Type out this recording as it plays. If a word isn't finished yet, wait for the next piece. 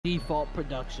Default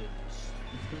Productions.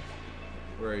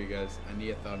 Where are you guys? I need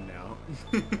a thumbnail.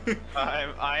 I'm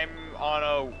on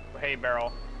a hay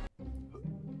barrel.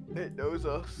 It knows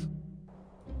us.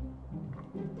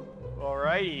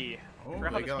 Alrighty. Oh,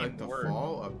 they got like the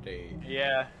fall update.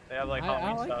 Yeah, they have like Halloween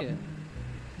I like stuff. it.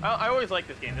 I always liked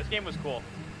this game. This game was cool.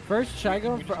 First, should I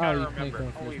go for? Oh, you can't remember.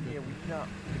 go Oh, first. yeah, we got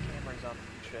the cameras up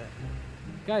and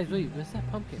shit. Guys, wait, what's that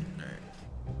pumpkin?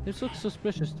 This looks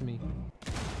suspicious to me.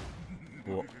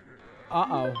 Well,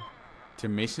 Uh-oh. did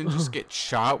Mason just get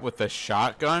shot with a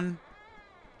shotgun?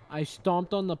 I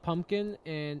stomped on the pumpkin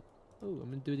and... Oh, I'm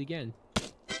gonna do it again.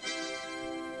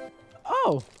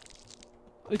 Oh!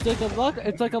 It's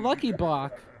like a lucky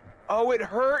block. Oh, it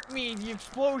hurt me, the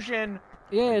explosion!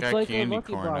 Yeah, I it's got like a candy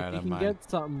lucky corn block. out You of can mine. get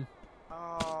something.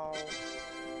 Oh.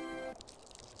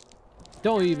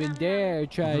 Don't even dare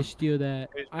try to steal that.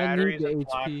 There's I need batteries the and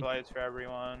HP. flashlights for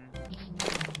everyone.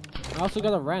 I also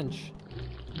got a wrench.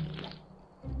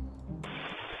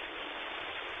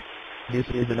 This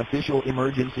is an official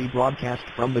emergency broadcast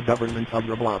from the government of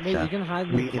Roblox. Wait, you can hide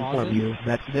in the We inform closet? you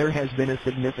that there has been a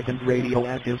significant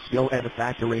radioactive spill at a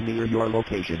factory near your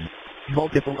location.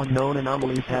 Multiple unknown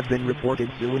anomalies have been reported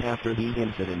soon after the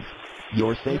incident.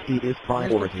 Your safety is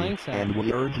priority, planks at? and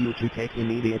we urge you to take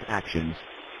immediate actions.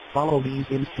 Follow these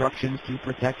instructions to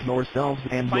protect yourselves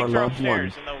and your Planks are loved ones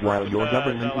upstairs in the while room your with the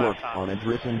government works laptop. on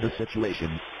addressing the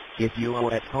situation. If you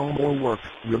are at home or work,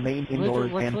 remain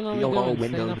indoors which and one are we seal all doing?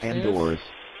 Staying windows and upstairs? doors.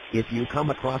 If you come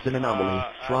across an anomaly,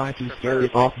 try to prefer- scare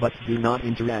it off but do not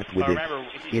interact with But it. remember,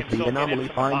 you If can the still get anomaly into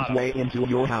the finds bottom. way into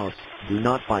your house, do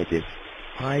not fight it.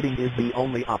 Hiding is the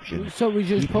only option. So we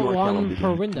just Keep put your one television,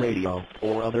 per window. radio,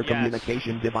 or other Yes.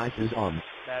 communication devices on.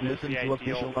 That is Listen the to ideal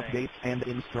official thing. updates and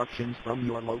instructions from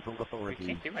your local We authorities.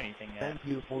 can't do anything yet. Thank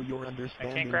you for your I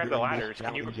understanding. can't grab the during this ladders.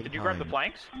 challenging Did you grab the time.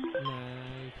 planks? Nah,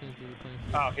 you can't do the thing.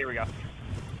 Oh, here we go.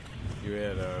 You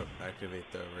had to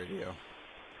activate the radio.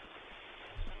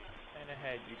 And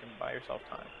ahead, you can buy yourself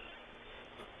time.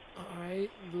 Alright,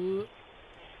 blue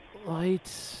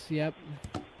lights, yep.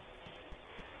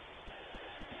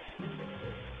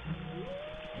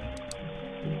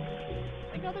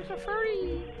 I know there's a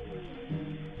furry.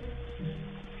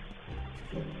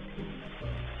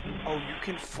 Oh, you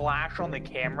can flash on the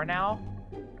camera now?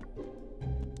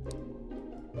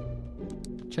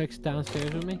 Check's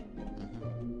downstairs with me.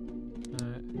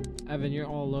 Alright. Evan, you're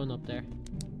all alone up there.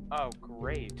 Oh,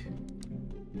 great.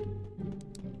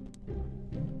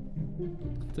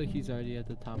 Looks like he's already at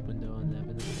the top window on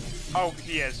Evan. Oh,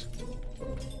 he is.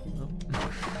 Oh.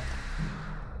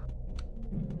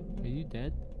 Are you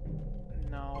dead?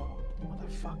 No.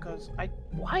 Motherfuckers.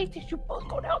 Why did you both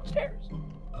go downstairs?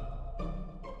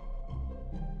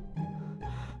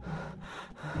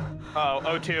 Oh,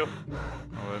 O2.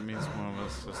 Oh, that means one of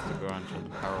us has to go and turn the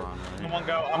power on, right? Someone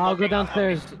go. I'll go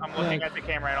downstairs. I'm looking at the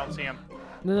camera. I don't see him.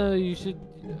 No, you should.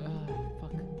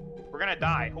 Fuck. We're gonna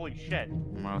die. Holy shit.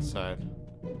 I'm outside.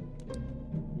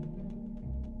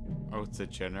 Oh, it's a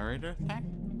generator thing?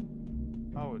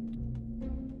 Oh,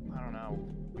 I don't know.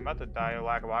 I'm about to die of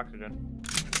lack of oxygen.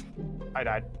 I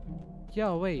died.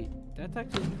 Yo, wait. That's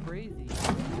actually crazy.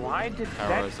 Why did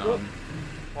Power's that? on.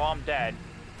 Well, I'm dead.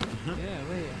 Yeah,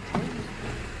 wait. Are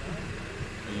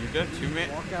you dead too, mate?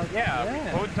 Walk out.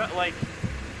 Yeah. Both, like,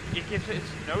 it gives it's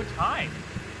no time.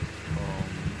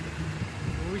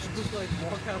 Were we supposed to like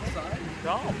walk outside?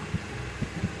 Dumb. I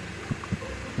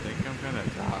think I'm gonna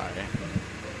die.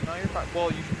 No, you're fine.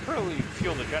 Well, you should probably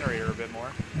fuel the generator a bit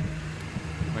more.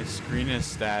 My screen is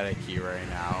staticky right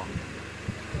now.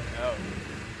 Oh.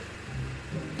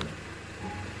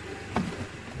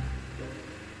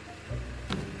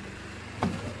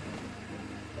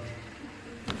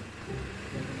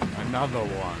 Another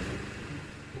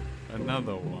one.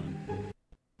 Another one.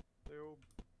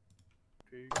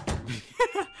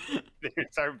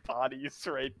 There's our bodies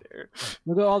right there.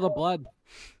 Look at all the blood.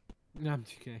 No, I'm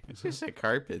just kidding. It's just a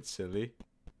carpet, silly.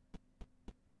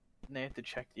 And they have to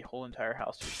check the whole entire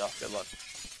house yourself. Good luck.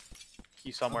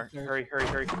 He's somewhere. Upstairs. Hurry, hurry,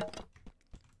 hurry.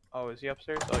 Oh, is he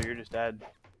upstairs? Oh, you're just dead.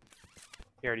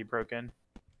 He already broke in.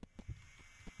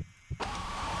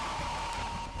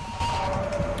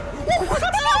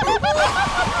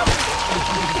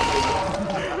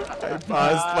 I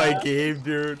paused my game,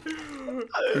 dude.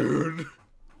 Dude.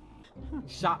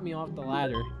 Shot me off the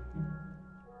ladder.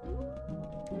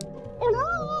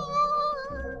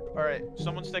 Alright,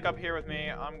 someone stick up here with me.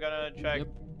 I'm gonna check Yep.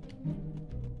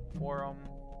 for him.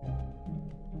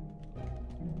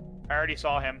 I already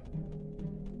saw him.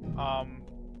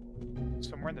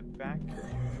 Somewhere in the back.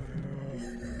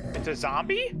 It's a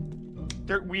zombie?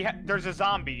 There's a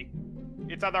zombie.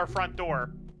 It's at our front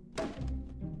door.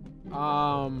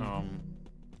 How?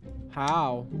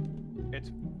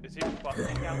 Is it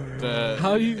buffering now?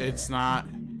 How you- It's not.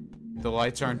 The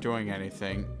lights aren't doing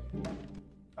anything.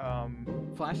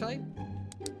 Flashlight?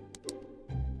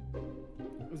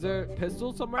 Is there a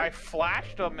pistol somewhere? I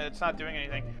flashed him and it's not doing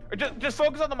anything. Or just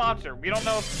focus on the monster. We don't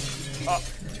know if... Oh,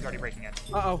 he's already breaking in.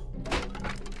 Uh-oh.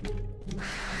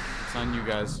 It's on you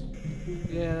guys.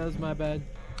 Yeah, that was my bad.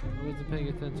 I wasn't paying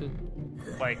attention.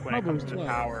 Like, when it comes to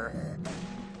power.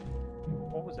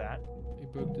 What was that? He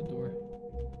broke the door.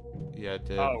 Yeah, it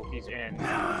did. Oh, he's in.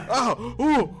 Oh!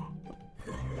 Ooh!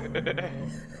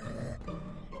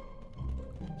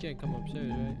 You can't come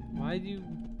upstairs, right? Why do you...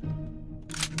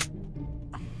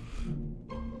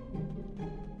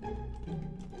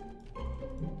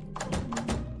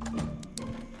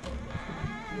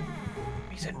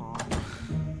 He's in.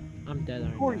 I'm dead,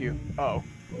 aren't Who are you? Oh.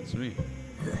 It's me.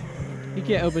 You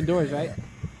can't open doors, right?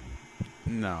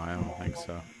 No, I don't think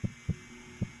so.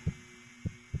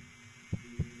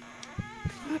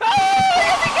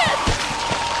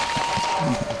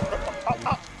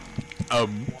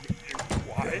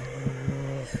 Why?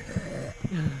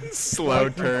 Slow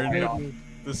turn. Me.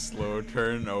 The slow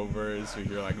turn over is you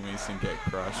hear like Mason get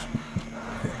crushed.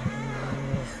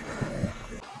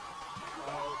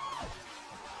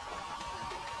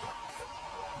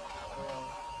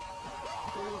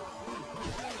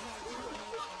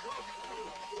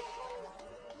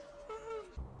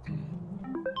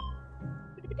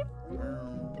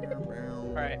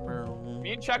 Alright.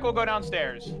 Me and Check will go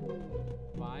downstairs.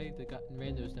 Why? The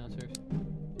randos downstairs.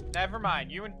 Never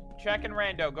mind. You and Check and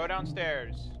Rando go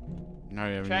downstairs. No,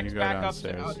 you Check's go back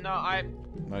downstairs. upstairs.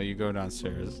 No, you go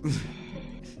downstairs. Me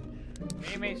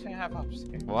and Mason have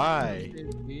upstairs. Why?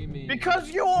 Because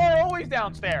you are always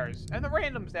downstairs, and the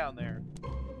random's down there.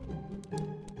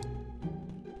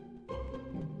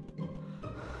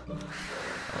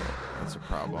 That's a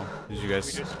problem. Did you We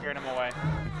guys? just scared him away.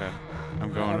 Okay.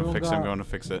 I'm going to fix it. I'm going to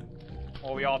fix it.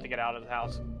 Well, we all have to get out of the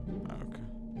house. Okay.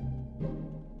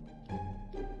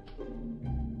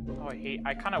 Oh,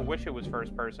 I kind of wish it was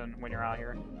first person when you're out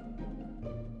here.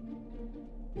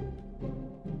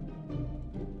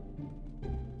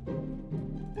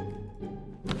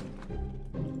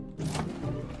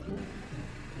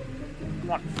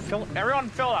 Come on, everyone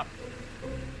fill up.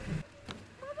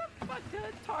 What the fuck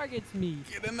targets me?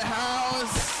 Get in the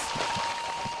house.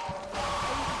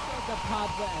 To pop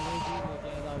the energy to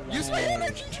get away. Use my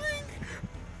energy drink.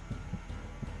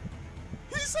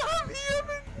 He saw me,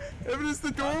 Evan. Evan, is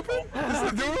the door open? Is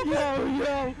the door open?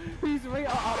 Yo, he's right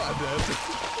up. I'm dead.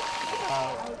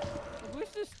 I wish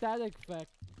the static effect.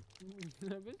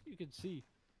 I wish you could see.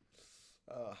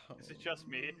 Is it just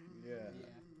me? Yeah.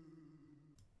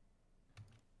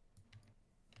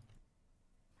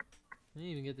 I didn't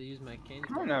even get to use my candy.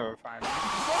 I'll never find it.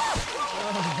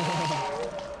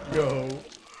 Yo.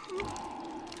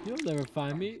 You'll never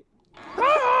find me.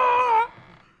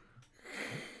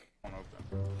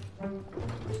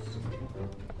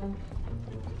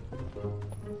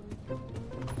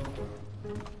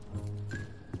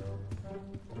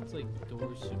 It's like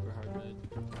doors super hard mode.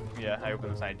 Yeah, I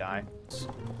open this and I die.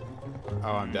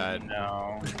 Oh, I'm dead.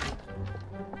 No.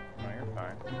 No, you're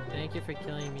fine. Thank you for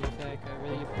killing me, Zach. I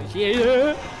really appreciate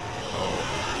it.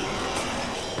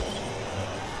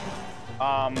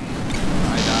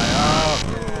 I die.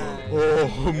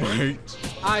 Oh my.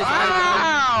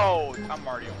 Ow! I'm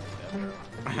already almost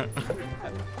dead.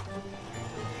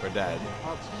 We're dead.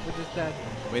 Oh, we're just dead.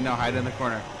 Wait, no, hide in the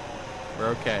corner. We're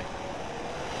okay.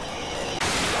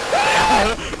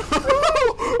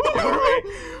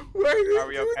 Are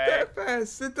we okay? That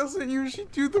fast? It doesn't usually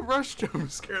do the rush jump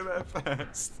scare that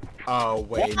fast. Oh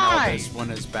wait, Why? no, this one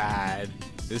is bad.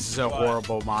 This is a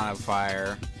horrible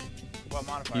modifier. What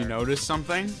modifier? You notice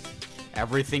something?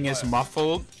 Everything is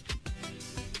muffled.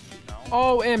 No.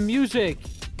 Oh, and music.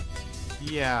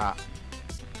 Yeah.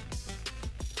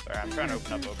 Sorry, I'm trying to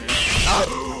open up over here.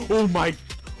 Oh my.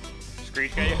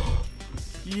 Screech at you?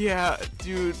 Yeah,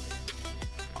 dude.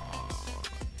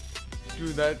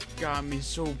 Dude, that got me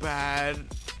so bad.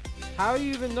 How do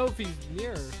you even know if he's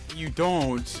near? You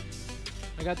don't.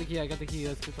 I got the key.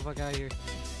 Let's get the fuck out of here.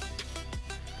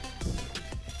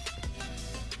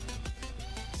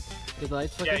 Did the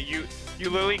lights flicker? Yeah, you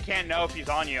literally can't know if he's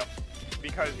on you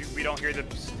because we don't hear the.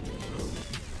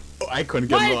 Oh, I couldn't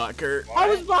get in the locker. I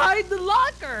was behind the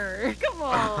locker. Come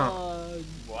on.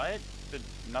 What? Did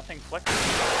nothing flicker?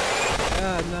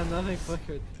 Yeah, no, nothing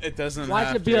flickered. It doesn't Why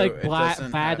have should it be to. like It black,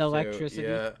 doesn't bad have to. electricity?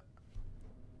 Yeah.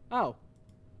 Oh,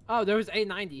 there was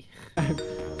 890.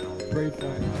 Brave guy.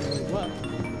 What?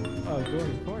 Oh,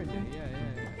 during quarantine. Yeah.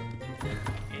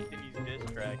 Anthony's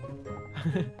diss track.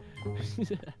 Who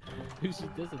she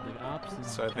does it the opposite.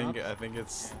 So I think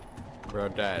it's we're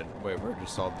dead. Wait, we're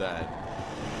just all dead.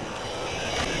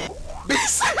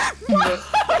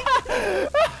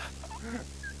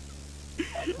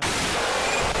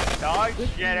 Dog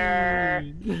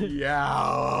shitter.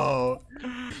 Yow.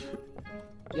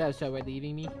 Yeah, so we're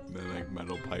leaving me? The like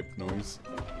metal pipe noise.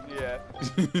 Yeah.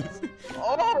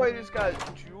 Oh, I just got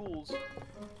jewels.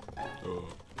 Oh.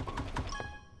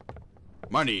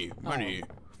 Money.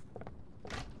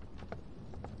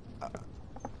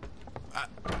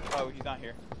 Oh, he's not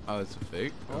here. Oh, it's a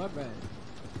fake? Alright.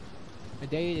 I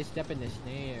dare you to step in the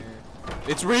snare.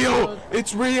 It's real!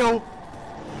 It's real!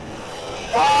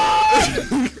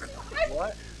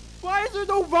 What? Why is there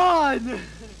no run?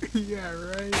 Yeah,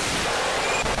 right.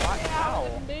 Wow.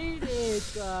 I made it!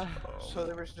 So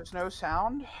there was just no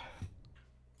sound?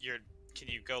 Can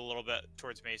you go a little bit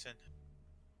towards Mason?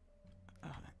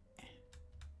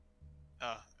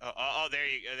 Oh, there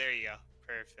you go.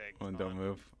 Perfect. Oh, and don't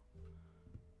move.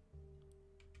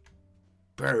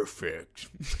 Perfect.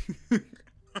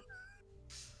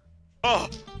 Oh!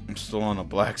 I'm still on a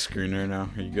black screen right now.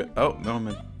 Are you good? Oh, no, I'm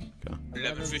in. Go.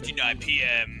 11:59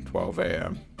 p.m. 12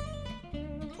 a.m.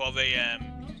 12 a.m.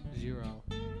 0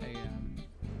 a.m.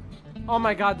 Oh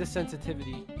my god, the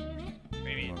sensitivity.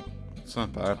 Maybe. It's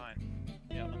not bad. Fine.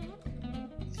 Yeah.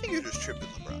 I think you're just tripping,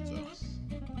 LeBronzo.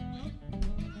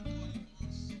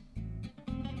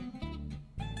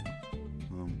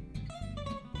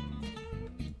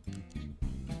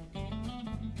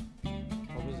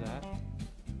 What was that?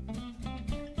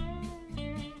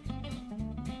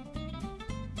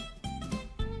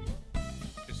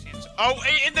 Oh,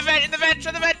 in the vent!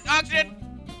 Shut the vent! Oxygen!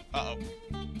 Uh-oh.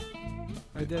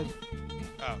 I did.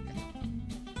 Oh, okay.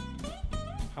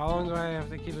 How long do I have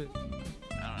to keep it?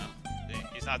 I don't know.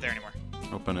 He's not there anymore.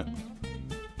 Open it.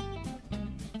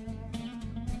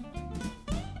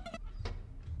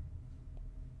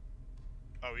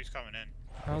 Oh, he's coming in.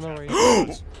 I don't know where he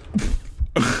is.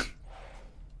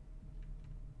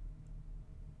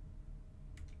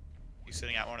 He's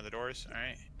sitting at one of the doors. All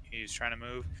right. He's trying to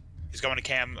move. He's going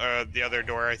to the other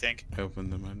door, I think. I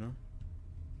opened the door.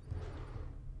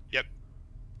 Yep.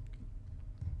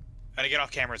 Gotta get off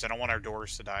cameras. I don't want our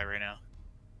doors to die right now.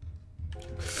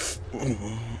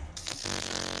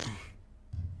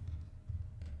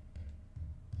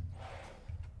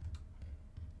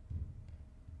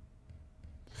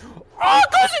 Oh,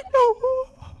 does it? No.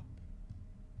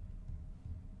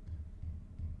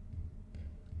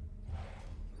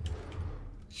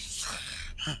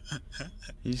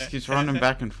 He just keeps running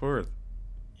back and forth.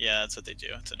 Yeah, that's what they do.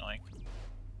 It's annoying.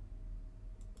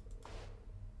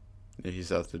 Yeah,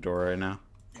 he's out the door right now.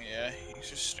 Yeah, he's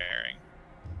just staring.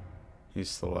 He's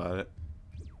still at it.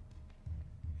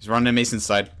 He's running to Mason's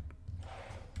side.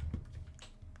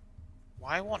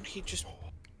 Why won't he just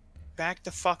back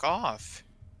the fuck off?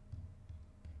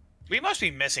 We must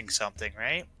be missing something,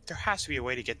 right? There has to be a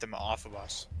way to get them off of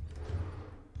us.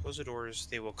 Close the doors,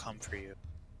 they will come for you.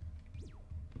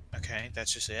 Okay,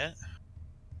 that's just it?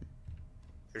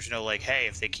 There's no like, hey,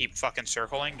 if they keep fucking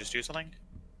circling, just do something?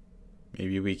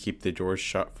 Maybe we keep the doors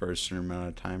shut for a certain amount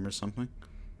of time or something.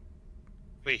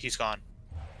 Wait, he's gone.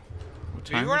 What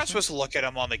Maybe time we're is not it? supposed to look at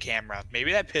him on the camera.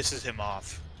 Maybe that pisses him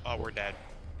off. Oh, we're dead.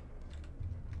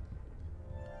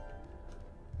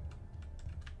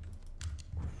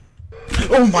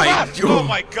 Oh my! Oh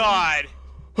my god!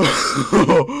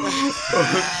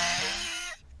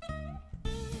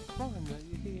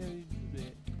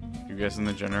 You guys in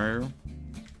the generator room?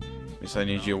 At least I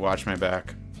need you to watch my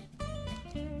back.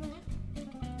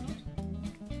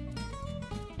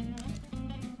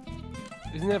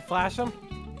 Isn't it flash him?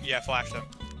 Yeah, flash them.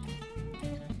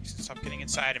 Stop getting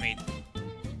inside of me.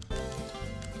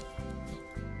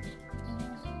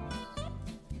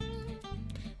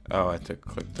 Oh, I have to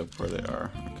click up where they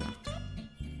are. Okay.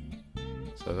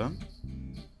 Is that them?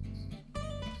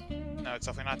 No, it's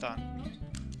definitely not done.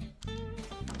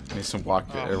 Mason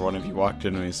walked in, or one of you walked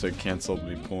in and he said canceled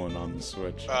me pulling on the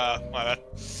switch. My bad.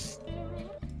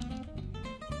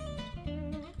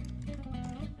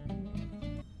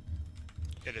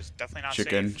 It is definitely not safe.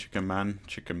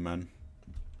 Chicken man.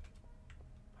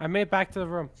 I made it back to the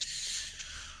room.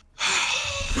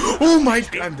 Oh my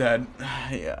god, I'm dead.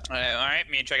 Yeah. Alright,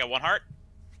 me and Trey got 1 heart.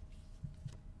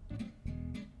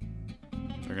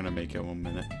 They're gonna make it 1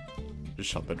 minute. Just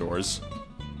shut the doors.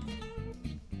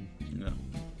 No.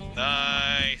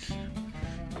 Nice.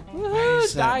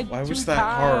 Why was that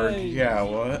hard? Yeah,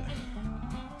 what?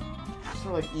 Is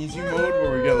there like easy mode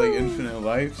where we get like infinite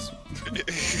lives?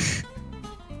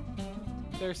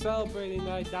 They're celebrating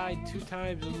that I died 2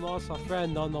 times and lost a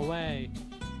friend on the way.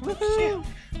 Woohoo!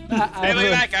 Hey, look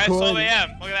at that, guys. 12 a.m.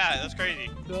 Look at that. That's crazy.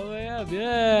 12 a.m.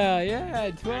 Yeah.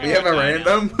 12. We have a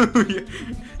random.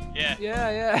 Yeah.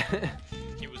 Yeah.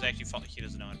 He was actually he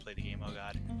doesn't know how to play the game. Oh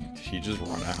god. He just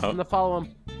run I'm out. gonna follow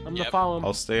him. I'm gonna follow him.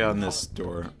 I'll stay on this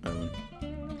door.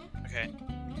 Okay.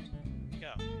 Go.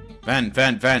 Vent.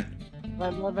 Vent.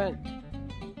 No,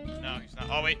 he's not.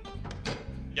 Oh wait.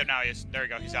 Yep, now he is. There we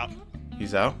go. He's out.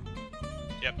 He's out?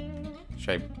 Yep.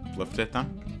 Should I lift it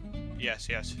then? Yes.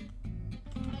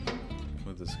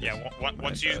 With this Yeah.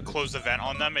 Once you close the vent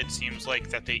on them, it seems like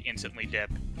that they instantly dip.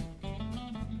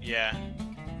 Yeah.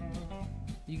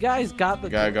 You guys got the.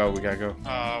 We gotta go.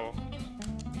 Oh.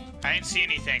 I didn't see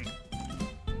anything.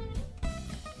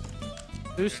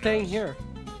 Who's staying here?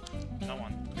 No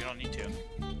one. We don't need to.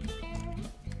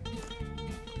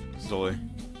 Slowly.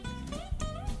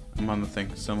 I'm on the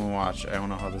thing. Someone watch. I don't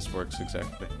know how this works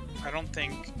exactly. I don't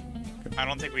think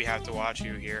we have to watch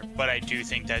you here, but I do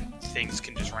think that things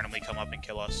can just randomly come up and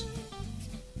kill us.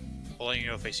 I'll let you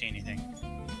know if I see anything.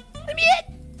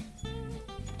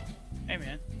 Hey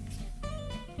man.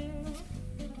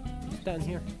 Who's down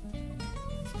here?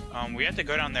 We have to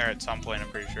go down there at some point, I'm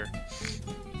pretty sure.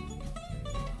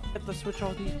 Have to switch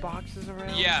all these boxes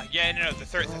around. Yeah, no. The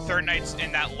third night's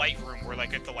in that light room where,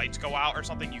 like, if the lights go out or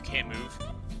something, you can't move.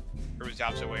 Or it was the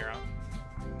opposite way around.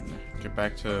 Get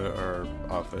back to our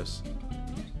office.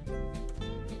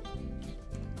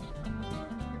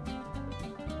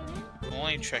 We'll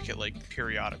only check it, like,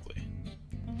 periodically.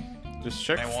 Just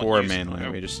check I won't 4 use- mainly.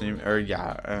 We just need, or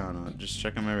yeah, I don't know. Just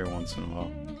check them every once in a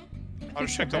while. I'll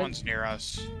just check the ones near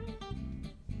us.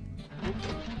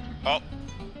 Oh.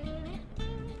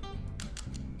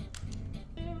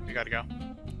 We gotta go.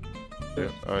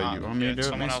 Yeah, you want me to do it,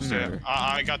 someone else do Mason? it.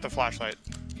 I got the flashlight.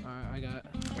 Alright, I got it.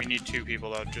 We need 2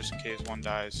 people though, just in case one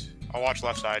dies. I'll watch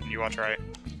left side and you watch right.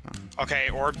 Okay,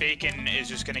 or Bacon is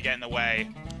just gonna get in the way.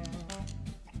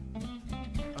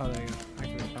 Oh, there you go. I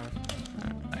can fine.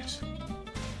 Nice.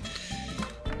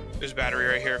 There's a battery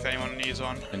right here if anyone needs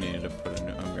one. I needed to put it in.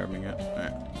 I'm grabbing it.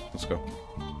 Alright, let's go.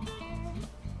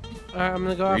 Alright, I'm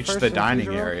gonna go out Reach first. the and dining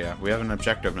choose a room. area. We have an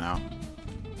objective now.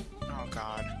 Oh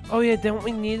god. Oh yeah, don't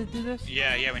we need to do this?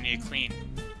 Yeah, we need to clean.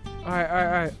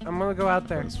 Alright. I'm gonna go out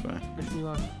there. This way. Wish me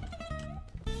luck.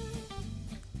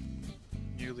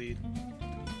 You lead.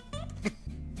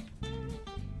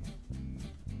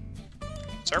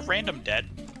 Is our random dead?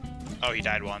 Oh, he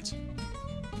died once.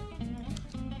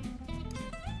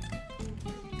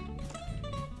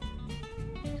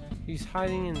 He's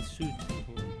hiding in suits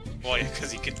in here. Well, yeah,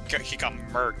 because he got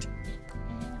murked.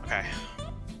 Okay.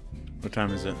 What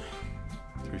time is it?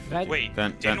 That- 3:50. Wait,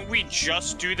 Vent. didn't we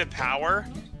just do the power?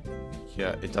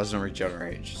 Yeah, it doesn't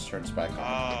regenerate. It just turns back on.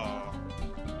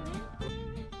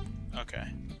 Oh. Okay.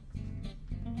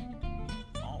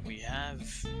 Well, we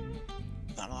have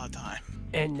not a lot of time.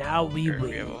 And now we Here,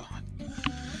 win.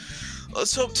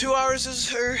 Let's hope 2 hours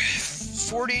is, or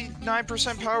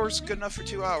 49% power is good enough for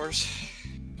 2 hours.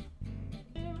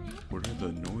 What are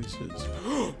the noises?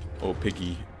 Oh,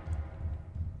 piggy.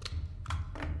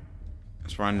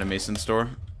 Let's run to Mason's store.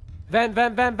 Vent.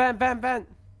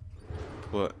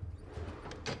 What?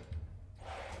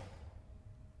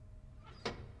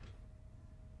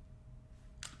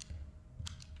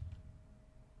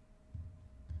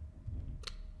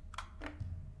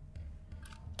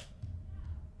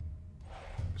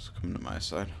 Just come to my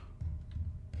side.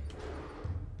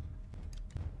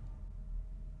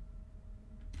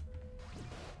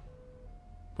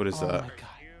 What is Oh that? my god.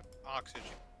 Oxygen.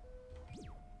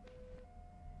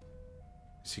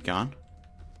 Is he gone?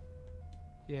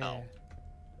 Yeah. No.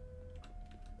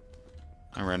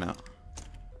 I ran out.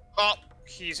 Oh,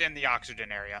 he's in the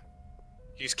oxygen area.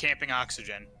 He's camping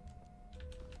oxygen.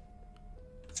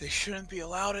 They shouldn't be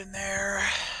allowed in there.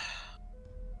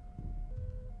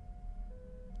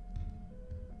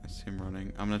 I see him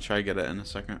running. I'm gonna try to get it in a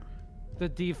second. The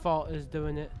default is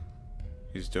doing it.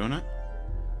 He's doing it?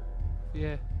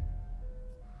 Yeah.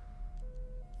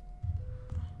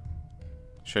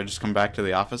 Should I just come back to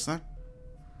the office then?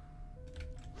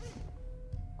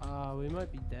 We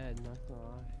might be dead, not gonna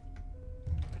lie.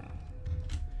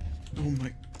 Oh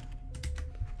my...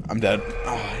 I'm dead.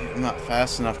 Oh, I'm not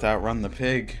fast enough to outrun the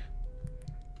pig.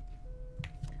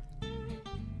 Hey,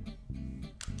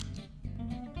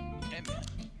 man.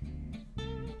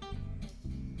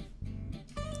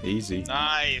 Easy.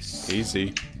 Nice.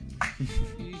 Easy.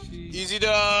 Easy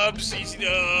dubs. Easy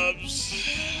dubs.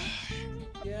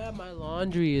 Yeah, my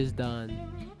laundry is done.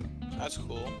 That's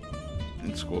cool.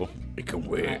 It's cool. It can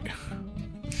wait.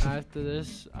 After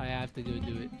this, I have to go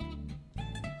do it.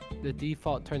 The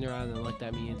default turned around and looked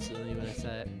at me instantly when I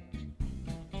said it.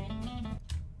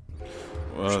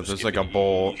 there's like a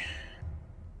bowl.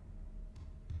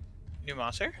 New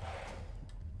monster?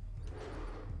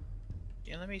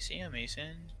 Yeah, let me see him,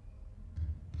 Mason.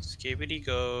 Skibbity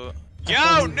go. Yo,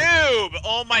 noob!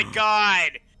 Oh my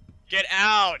god! Get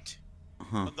out!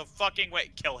 Of the fucking way.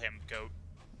 Kill him, goat.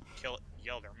 Kill it.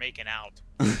 Yo, they're making out.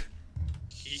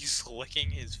 He's licking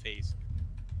his face.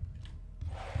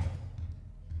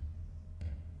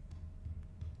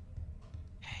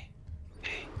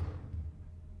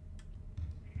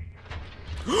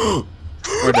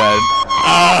 We're dead.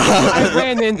 I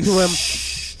ran into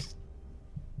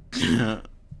him.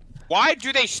 Why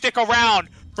do they stick around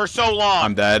for so long?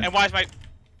 I'm dead. And why is my...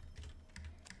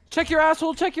 Check your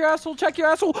asshole, check your asshole, check your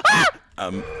asshole. Ah!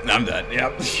 I'm dead.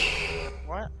 Yep.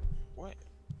 What? What?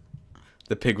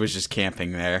 The pig was just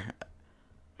camping there.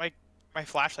 My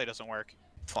flashlight doesn't work.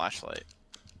 Flashlight.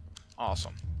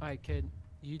 Awesome. Alright, kid.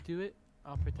 You do it.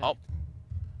 I'll protect. Oh.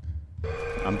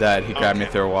 I'm dead. He grabbed me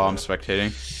Okay. through a wall. I'm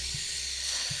spectating.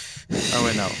 Oh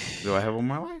wait, no. Do I have one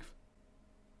more life?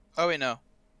 Oh wait, no.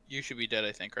 You should be dead,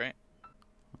 I think, right?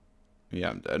 Yeah,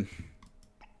 I'm dead.